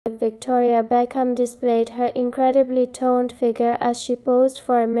Victoria Beckham displayed her incredibly toned figure as she posed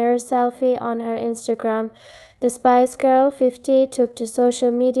for a mirror selfie on her Instagram. The Spice Girl 50 took to social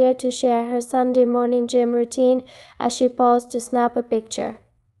media to share her Sunday morning gym routine as she paused to snap a picture.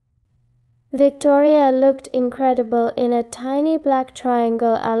 Victoria looked incredible in a tiny black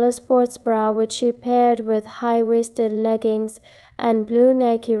triangle a la sports bra, which she paired with high-waisted leggings and blue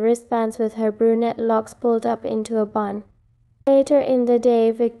Nike wristbands with her brunette locks pulled up into a bun. Later in the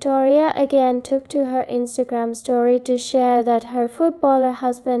day, Victoria again took to her Instagram story to share that her footballer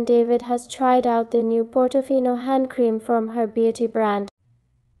husband David has tried out the new Portofino hand cream from her beauty brand.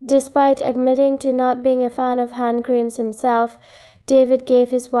 Despite admitting to not being a fan of hand creams himself, David gave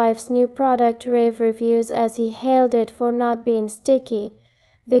his wife's new product rave reviews as he hailed it for not being sticky.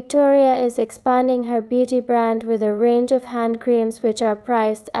 Victoria is expanding her beauty brand with a range of hand creams which are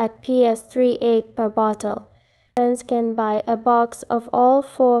priced at Rs 3.8 per bottle. Friends can buy a box of all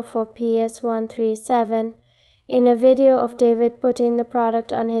 4 for Rs 137. In a video of David putting the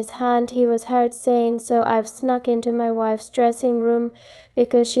product on his hand, he was heard saying, "So I've snuck into my wife's dressing room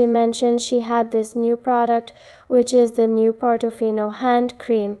because she mentioned she had this new product, which is the new Portofino hand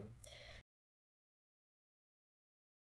cream.